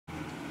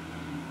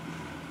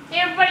Hey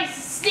everybody, it's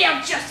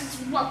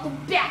Snail-O-Justice and welcome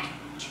back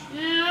to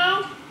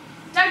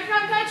Dr.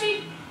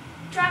 Country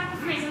Tropical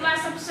Freeze. In the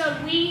last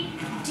episode we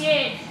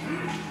did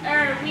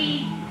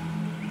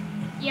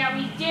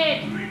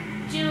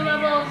do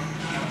level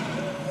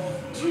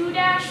 2-4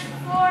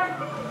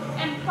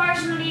 and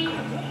partially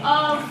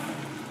of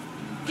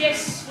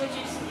this, which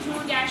is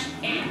 2-8.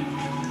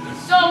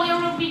 So we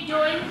will be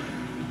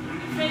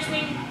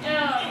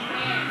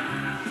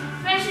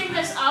finishing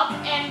this up,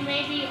 and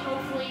maybe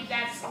hopefully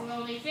that's the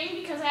only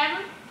thing, because I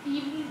haven't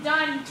even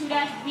done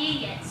 2-B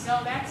yet, so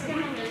that's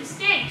gonna really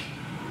stink.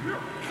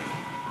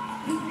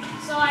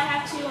 So I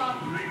have to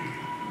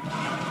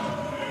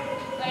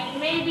like,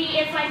 maybe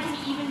if I can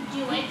even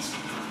do it,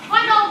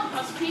 find all the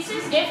puzzle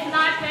pieces. If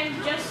not, then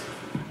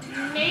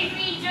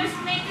maybe just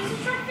make this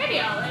a short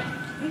video.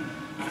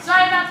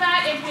 Sorry about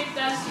that if it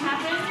does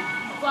happen,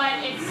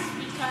 but it's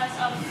because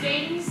of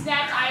things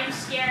that I'm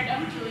scared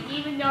of doing,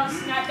 even though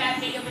it's not that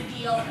big of a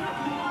deal.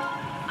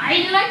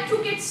 I like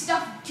to get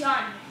stuff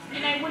done,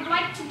 and I would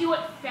like to do it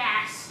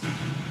fast.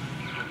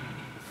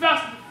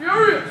 Fast and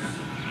Furious!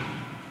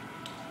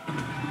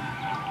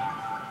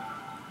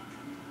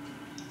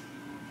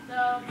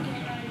 So,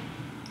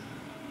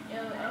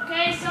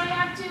 okay, so I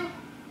have to...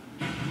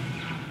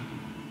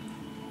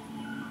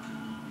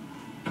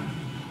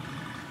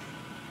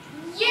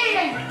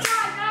 Yeah!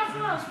 God, that's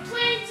what I was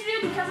planning to do,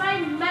 because I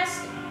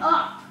messed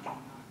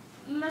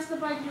up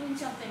by doing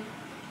something.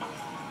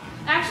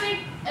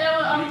 Actually,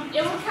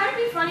 it would kind of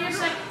be funny if it's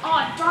like,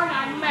 oh darn it,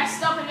 I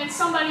messed up, and then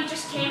somebody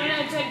just came in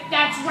and it's like,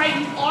 that's right,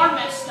 you are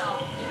messed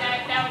up. And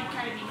that would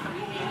kind of be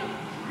funny, maybe.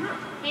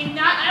 I mean,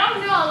 I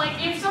don't know, like,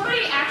 if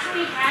somebody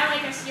actually had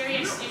like a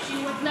serious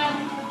issue with them,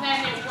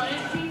 then it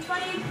wouldn't be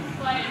funny,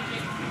 but if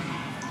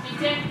they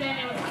did,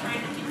 then it would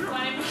kind of be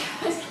funny,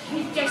 because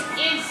it just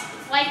is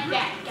like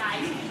that,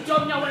 guys. You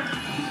don't know what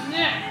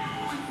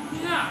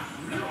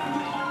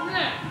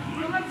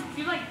you don't have to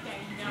be like that,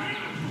 you know.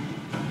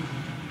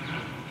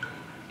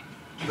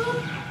 Boop.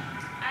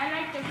 I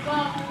like to go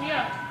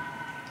here.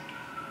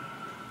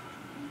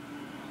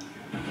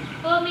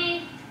 Boomy.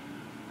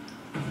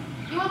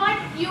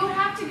 You would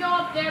have to go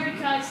up there,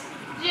 because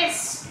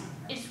this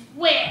is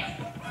where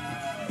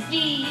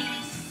the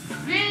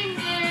thing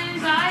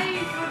is. I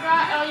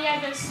forgot. Oh yeah,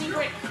 the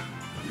secret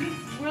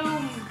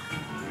room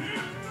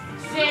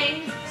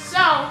thing.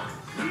 So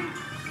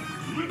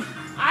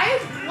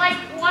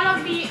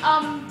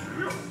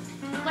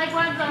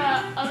one of the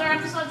other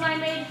episodes I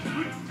made,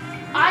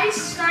 I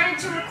started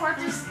to record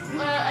this,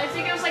 I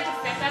think it was like the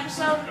 5th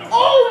episode.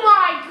 Oh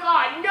my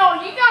god,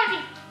 no, you gotta be,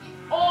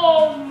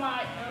 oh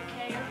my,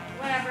 okay,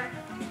 whatever.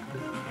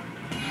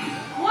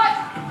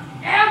 Whatever.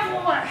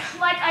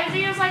 Like, I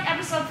think it was like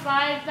episode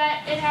 5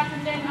 that it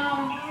happened in,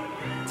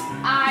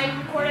 I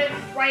recorded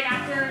right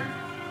after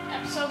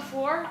episode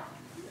 4.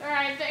 Or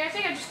I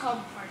think I just called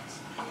them parts.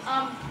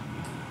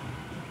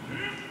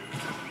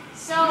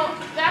 So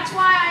that's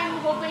why I'm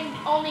hoping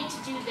only to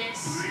do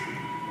this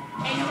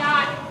and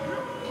not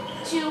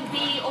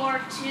 2B or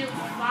 2-5.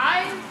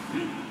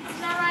 Is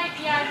that right?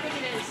 Yeah, I think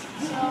it is.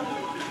 So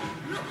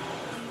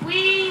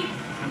we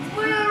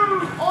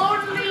will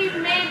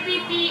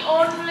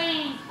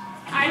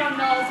I don't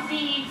know,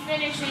 be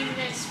finishing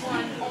this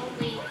one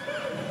only.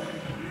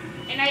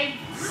 And I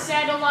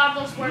said a lot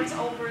of those words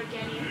over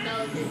again, even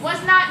though it was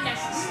not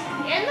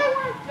necessary. And they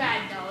weren't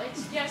bad, though.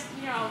 It's just,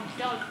 you know,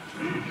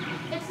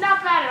 it's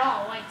not bad at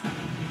all. Like,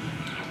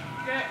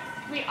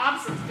 the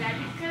opposite's bad,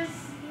 because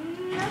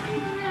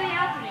nothing's really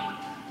happening.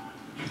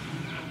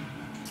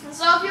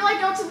 So if you, like,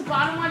 go to the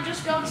bottom one,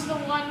 just go to the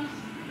one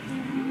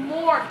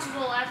more to the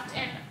left,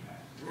 and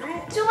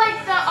to,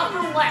 like, the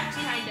upper left,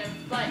 kind of.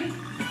 But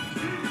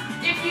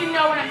if you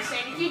know what I'm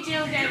saying. If you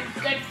do, then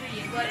good for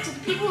you. But to the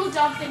people who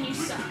don't, then you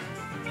suck.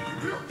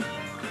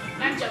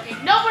 I'm joking.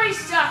 Nobody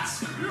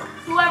sucks,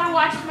 whoever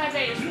watches my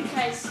videos,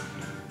 because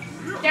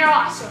they're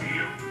awesome.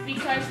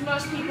 Because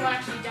most people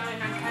actually don't,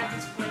 and I'm kind of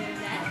disappointed in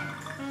that.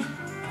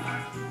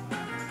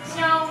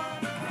 So,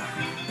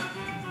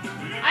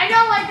 I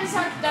know, like, this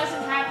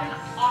doesn't happen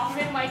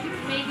often, like,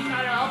 maybe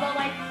not at all, but,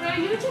 like, the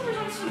YouTubers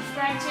I'm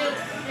subscribed to,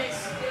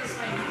 this is,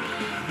 like,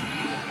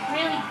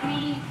 really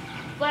greedy,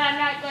 but I'm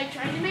not, like,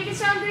 trying to make it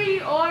sound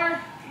greedy,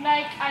 or,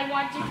 like, I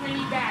want it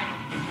really bad.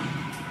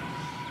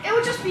 It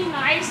would just be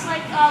nice,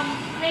 like,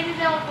 maybe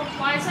they'll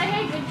reply and say,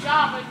 hey, good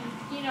job, and,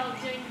 you know,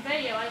 doing the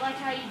video. I like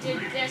how you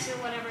did this or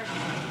whatever.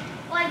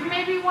 Like,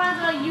 maybe one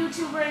of the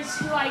YouTubers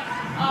who, like,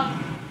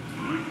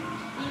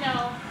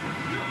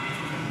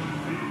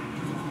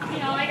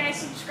 like I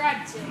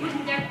subscribe to.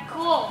 They're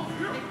cool.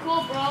 They're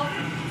cool, bro.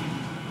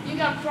 You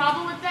got a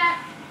problem with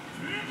that?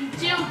 You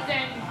do,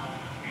 then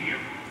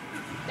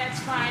that's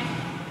fine.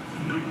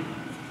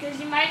 Because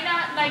you might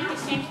not like the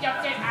same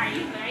stuff that I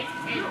like,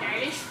 and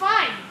that is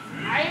fine.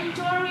 I am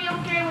totally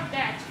okay with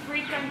that. It's a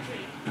free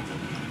country.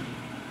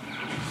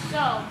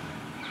 So,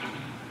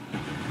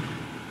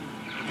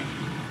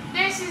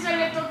 this is a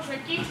little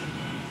tricky,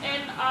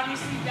 and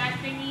obviously that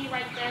thingy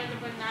right there, the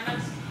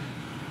bananas,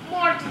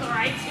 more to the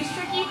right, is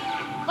tricky,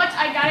 but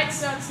I got it,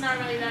 so it's not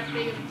really that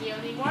big of a deal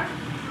anymore.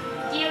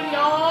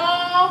 Give-yo.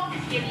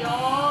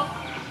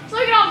 So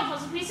look at all the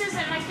puzzle pieces,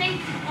 and I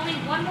think only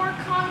one more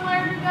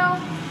conware to go.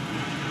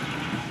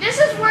 This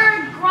is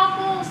where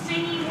Grumble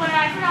Thingy,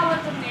 I forgot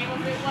what the name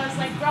of it was,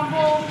 like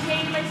Grumble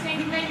King, like thing,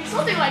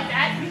 something like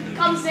that,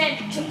 comes in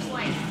to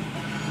play.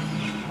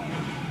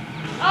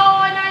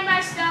 Oh, and I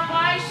messed up.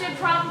 I should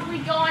probably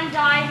go and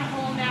die in a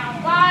hole now.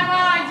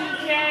 Bye-bye,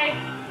 DK.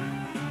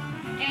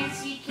 And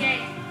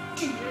CK.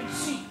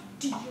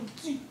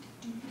 DMC.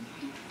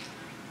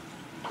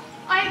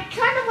 I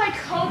kind of like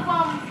hope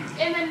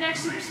in the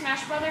next Super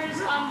Smash Brothers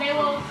they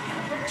will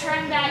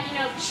return that, you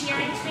know,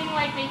 cheering thing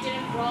like they did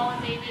in Brawl and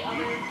maybe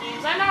other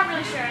games. I'm not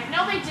really sure. I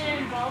know they did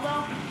it in Brawl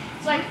though.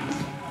 It's like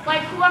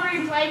whoever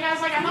you're playing as,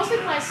 like I mostly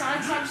play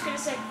Sonic, so I'm just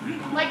gonna say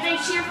like they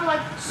cheer for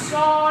like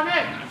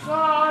Sonic,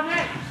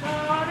 Sonic,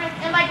 Sonic.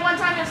 And like one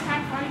time it was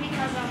kind of funny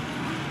because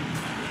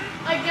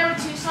like there were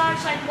two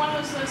Sonics, like one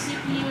was the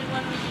CPU and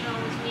one was, you know,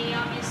 was me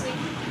obviously.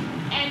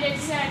 And it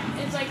said,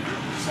 it's like,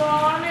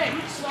 Sonic,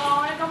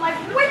 Sonic. I'm like,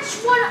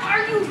 which one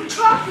are you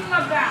talking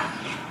about?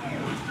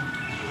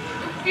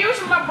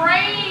 Confused my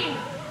brain.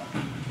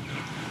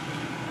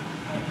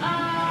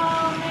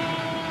 Oh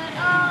man,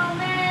 oh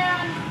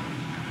man.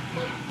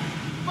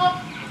 Look.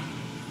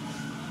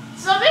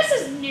 So this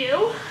is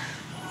new.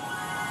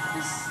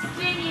 This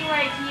thingy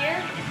right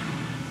here.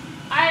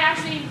 I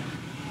actually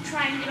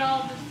try and get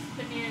all the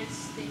bananas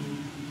thing.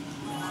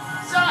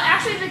 So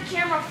actually the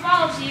camera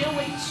follows you,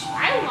 which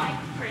I like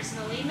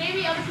personally.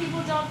 Maybe other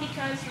people don't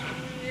because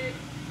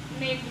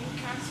maybe you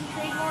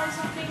concentrate more or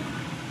something.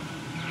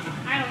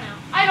 I don't know.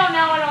 I don't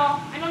know at all.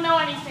 I don't know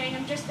anything.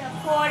 I'm just a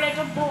poor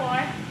little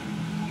boy.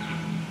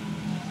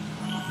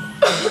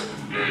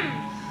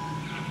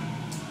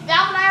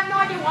 That one I have no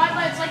idea why,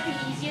 but it's like the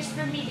easiest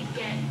for me to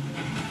get.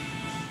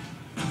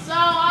 So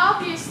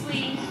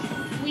obviously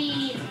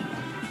we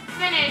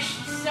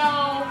finished, so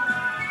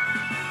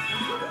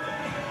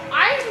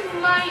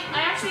I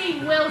actually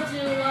will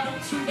do level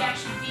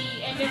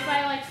 2-B, and if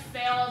I like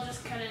fail, I'll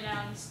just cut it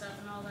out and stuff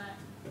and all that.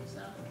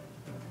 So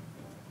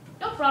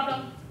no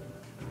problem.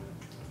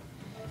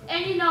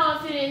 And you know,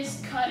 if it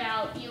is cut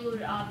out, you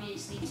would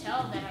obviously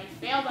tell that I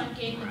failed on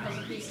getting the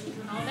puzzle pieces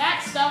and all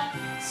that stuff.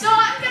 So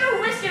I'm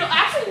gonna risk it.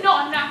 Actually, no,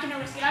 I'm not gonna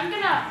risk it. I'm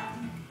gonna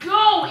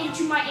go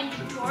into my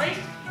inventory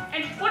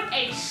and put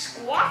a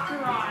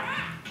squawker on.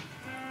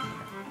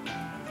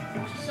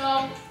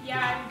 So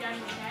yeah, I'm done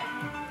with that.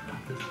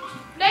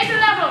 Later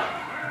level,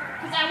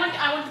 because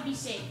I want to be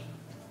safe.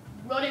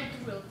 Rodent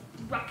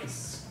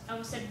ruckus. I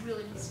almost said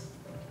ruins.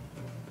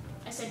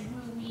 I said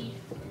ruby,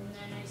 and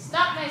then I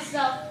stopped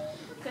myself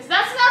because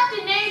that's not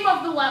the name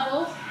of the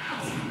level.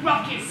 It's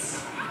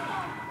ruckus.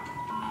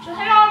 So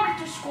hello,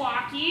 Mr.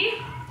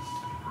 Squawky.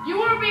 You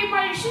will be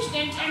my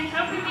assistant and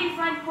helping me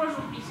find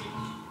puzzle pieces.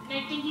 And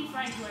I think you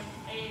find one.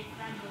 I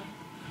found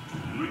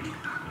one.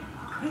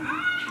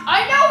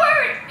 I know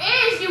where it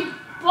is, you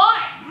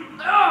butt.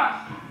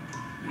 Ugh.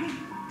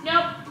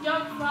 Nope,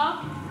 don't fall.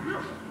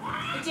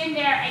 It's in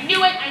there. I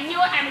knew it.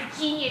 I'm a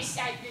genius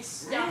at this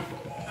stuff.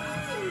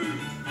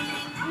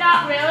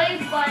 Not really,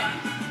 but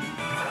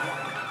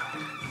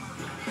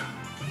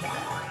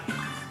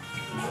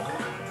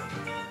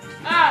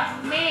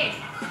ah, man.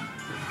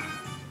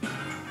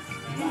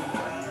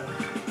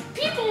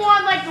 People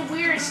want like the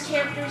weirdest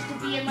characters to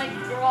be in like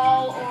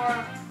Brawl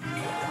or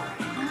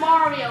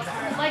Mario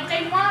Kart. Like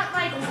they want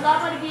like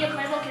Lava to be a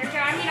playable character.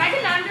 I mean, I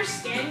can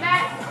understand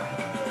that.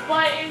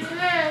 But in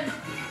the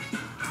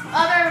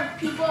other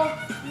people,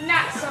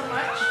 not so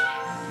much.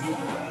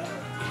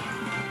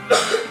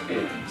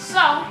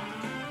 So,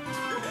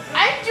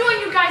 I'm doing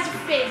you guys a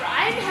favor.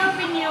 I'm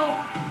helping you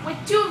with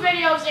 2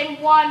 videos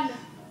in one,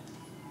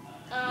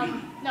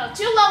 no,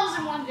 2 levels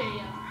in one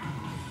video.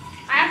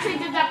 I actually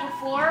did that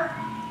before,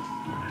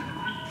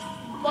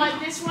 but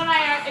this one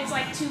it's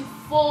like 2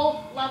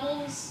 full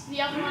levels. The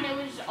other one, it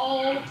was,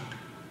 oh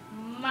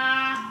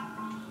my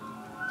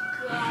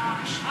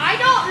gosh. I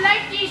don't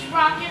like these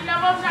rocket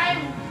levels. I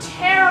am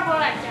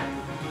terrible at them.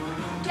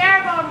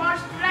 Terrible,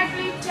 most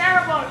likely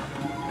terrible.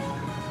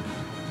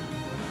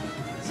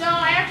 So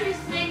I actually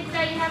think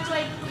that you have to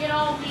like get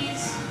all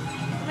these.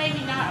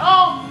 Maybe not.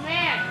 Oh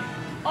man.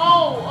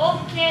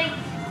 Oh, okay.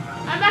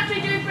 I'm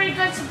actually doing pretty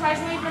good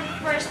surprisingly for the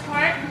first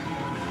part.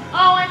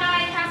 Oh, and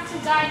I have to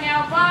die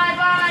now. Bye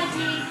bye,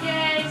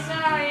 DK.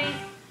 Sorry.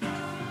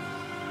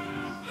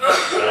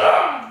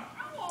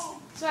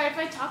 Sorry, if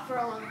I talk for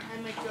a long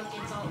time, my throat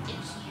gets all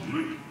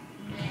itchy.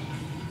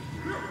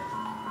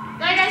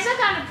 Like I said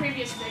that in a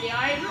previous video,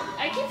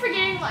 I keep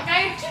forgetting, like,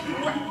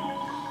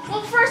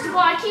 well, first of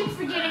all, I keep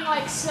forgetting,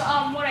 like,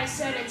 what I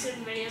said in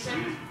certain videos,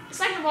 and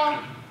second of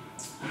all,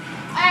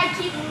 I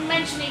keep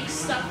mentioning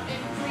stuff in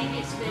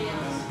previous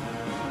videos.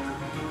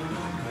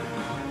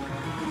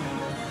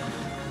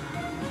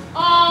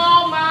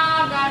 Oh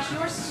my gosh,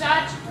 you're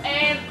such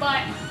a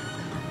butt.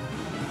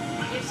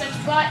 You're such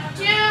a butt,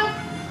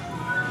 too.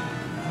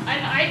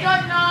 And I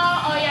don't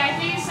know. Oh yeah, I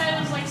think you said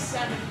it was like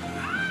 7.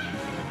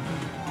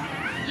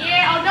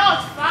 Yeah, oh no,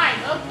 it's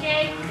 5.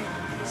 Okay.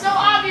 So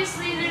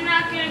obviously they're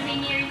not gonna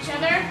be near each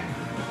other.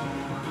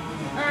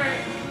 Or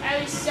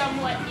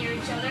somewhat near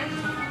each other.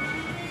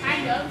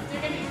 Kind of.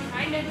 They're gonna be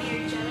kind of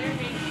near each other.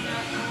 Maybe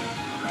not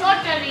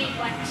totally,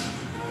 but...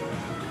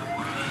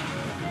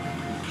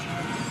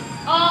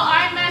 Oh,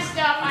 I messed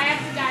up. I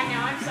have to die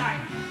now. I'm sorry.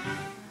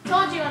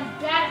 Told you I'm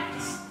bad at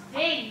this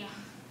thing.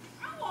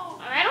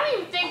 I don't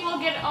even think we'll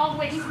get all the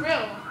way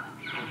through.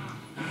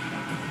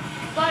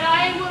 But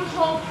I will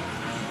hope...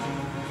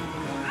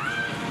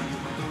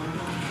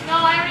 No,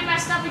 I already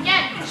messed up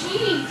again.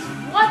 Jeez,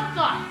 what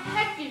the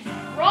heck is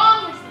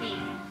wrong with me?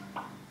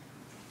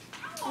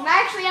 And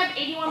I actually have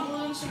 81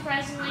 balloons,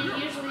 surprisingly.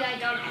 Usually I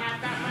don't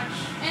have that much.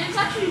 And it's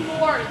actually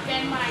more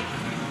than my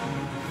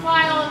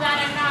file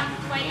that I'm not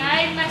playing.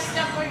 I messed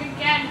up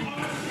again.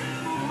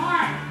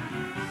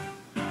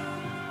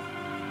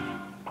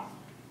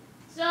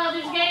 So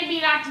there's going to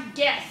be lots of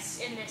deaths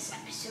in this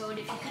episode,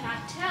 if you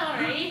cannot tell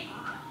already.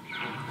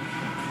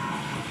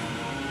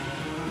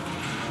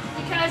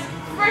 Because,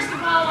 first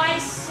of all, I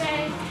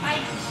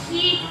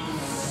keep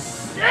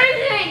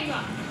saying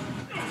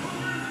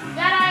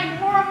that I'm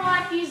horrible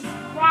at these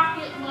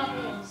rocket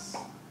levels.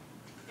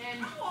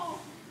 And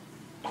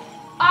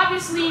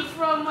obviously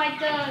from like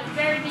the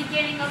very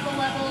beginning of the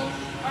level,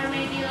 or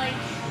maybe like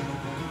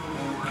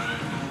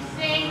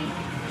thing,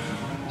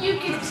 you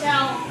can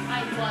tell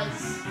I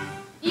was.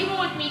 Even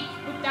with me,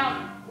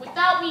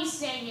 without me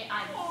saying it,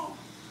 I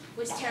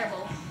was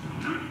terrible.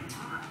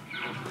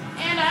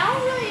 And I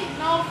don't really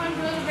know if I'm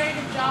doing a very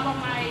good job on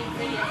my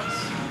videos.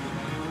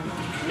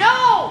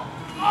 No!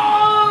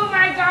 Oh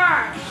my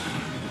gosh!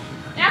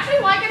 I actually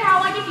like it how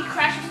like if you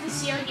crash into the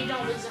ceiling, you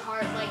don't lose a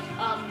heart, like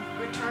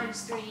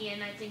Returns 3D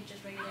and I think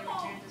just regular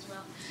Returns as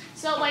well.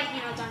 So like,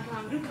 you know, Donkey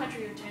Kong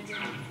Country Returns and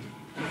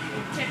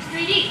Returns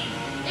 3D.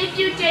 If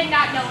you did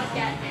not know what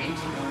that meant.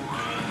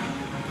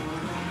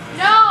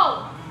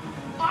 No!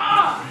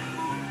 Oh!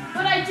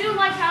 But I do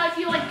like how if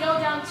you like go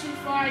down too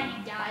far, you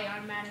die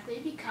automatically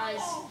because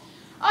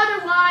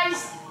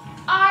otherwise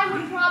I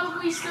would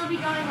probably still be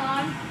going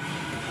on.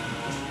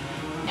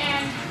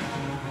 And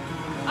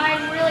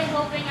I'm really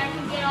hoping I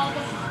can get all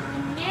the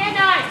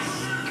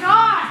bananas.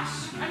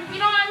 Gosh! You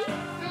know, I'm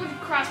going to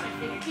cross my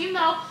fingers. Even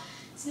though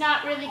it's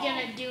not really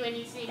going to do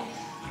anything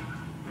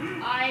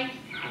I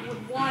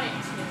would want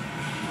it to.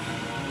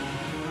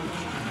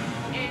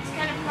 And it's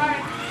kind of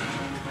hard.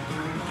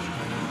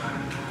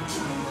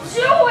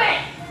 Do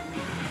it!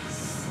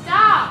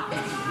 Stop!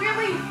 It's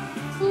really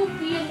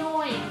floopy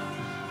annoying.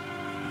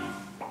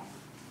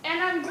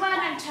 And I'm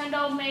glad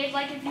Nintendo made,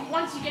 like, if you,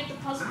 once you get the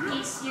puzzle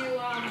piece, you, it's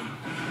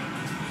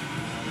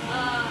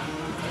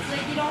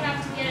like you don't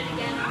have to get it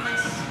again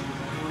unless...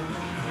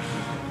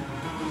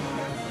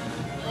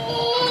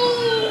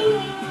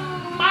 Oh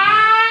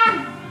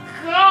my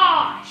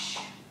gosh!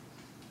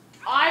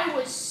 I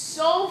was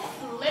so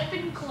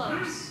flippin'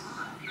 close.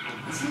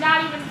 It's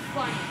not even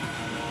funny.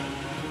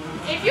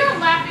 If you're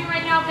laughing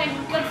right now, then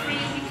good for you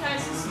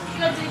because it's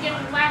good to get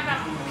a laugh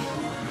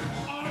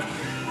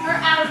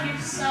out of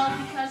yourself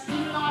because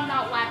even though I'm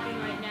not laughing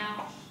right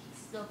now,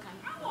 it's still kind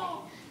of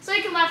funny. So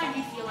you can laugh if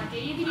you feel like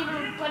it. You can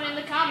even put it in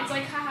the comments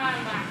like, haha,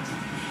 I laughed.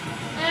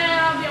 And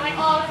I'll be like,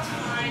 oh, that's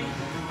fine.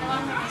 I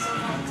laugh at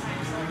myself all the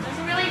time, so it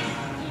doesn't really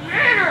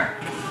matter.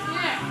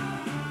 Yeah.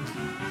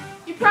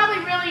 You're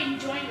probably really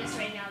enjoying this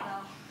right now,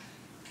 though.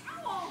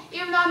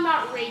 Even though I'm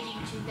not raging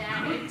too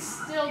bad, it's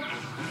still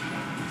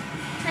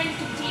trying to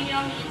continue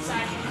on the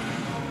inside.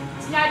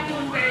 It's not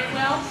doing very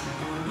well.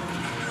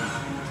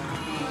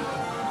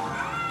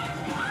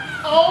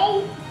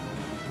 Oh,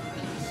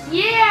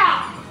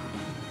 yeah,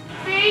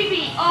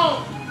 baby.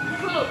 Oh,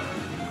 poop.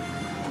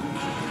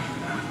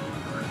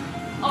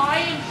 I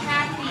am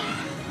happy.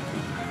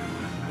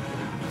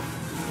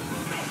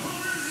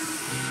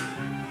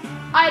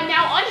 I'm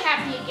now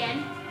unhappy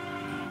again.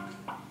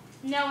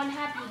 Now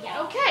unhappy again.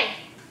 Okay.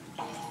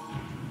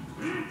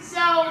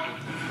 So,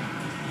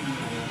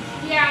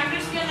 yeah, I'm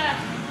just gonna...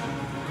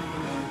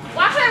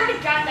 Well, actually, I already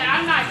got that.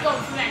 I'm not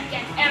going for that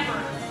again, ever.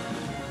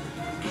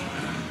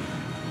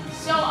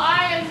 So I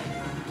am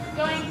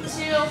going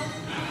to...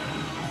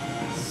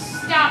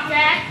 Stop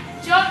that.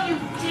 Don't you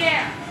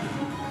dare.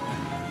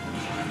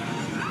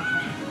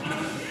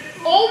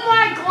 Oh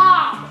my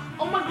glob.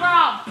 Oh my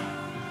glob.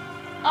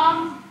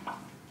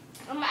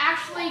 I'm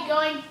actually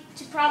going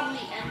to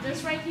probably end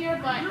this right here,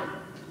 but...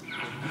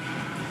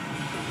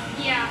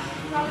 Yeah,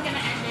 I'm probably gonna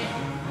end it.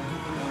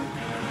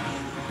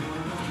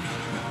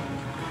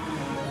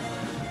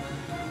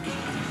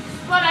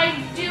 But I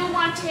do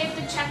want to hit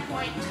the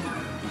checkpoint.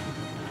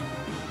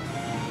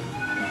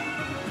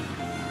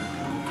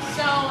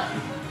 So,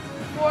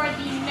 for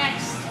the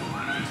next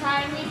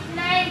time we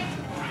play,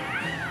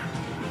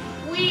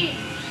 we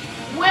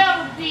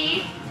will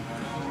be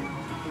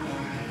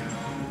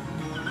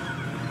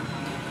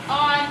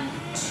on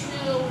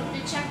to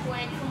the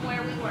checkpoint from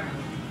where we were.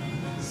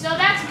 So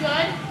that's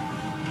good.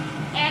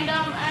 And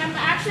I'm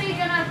actually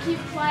gonna keep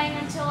playing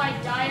until I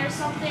die or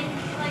something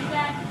like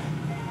that.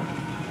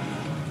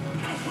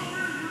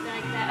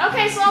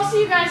 Okay, so I'll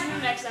see you guys in the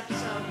next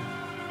episode.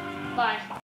 Bye.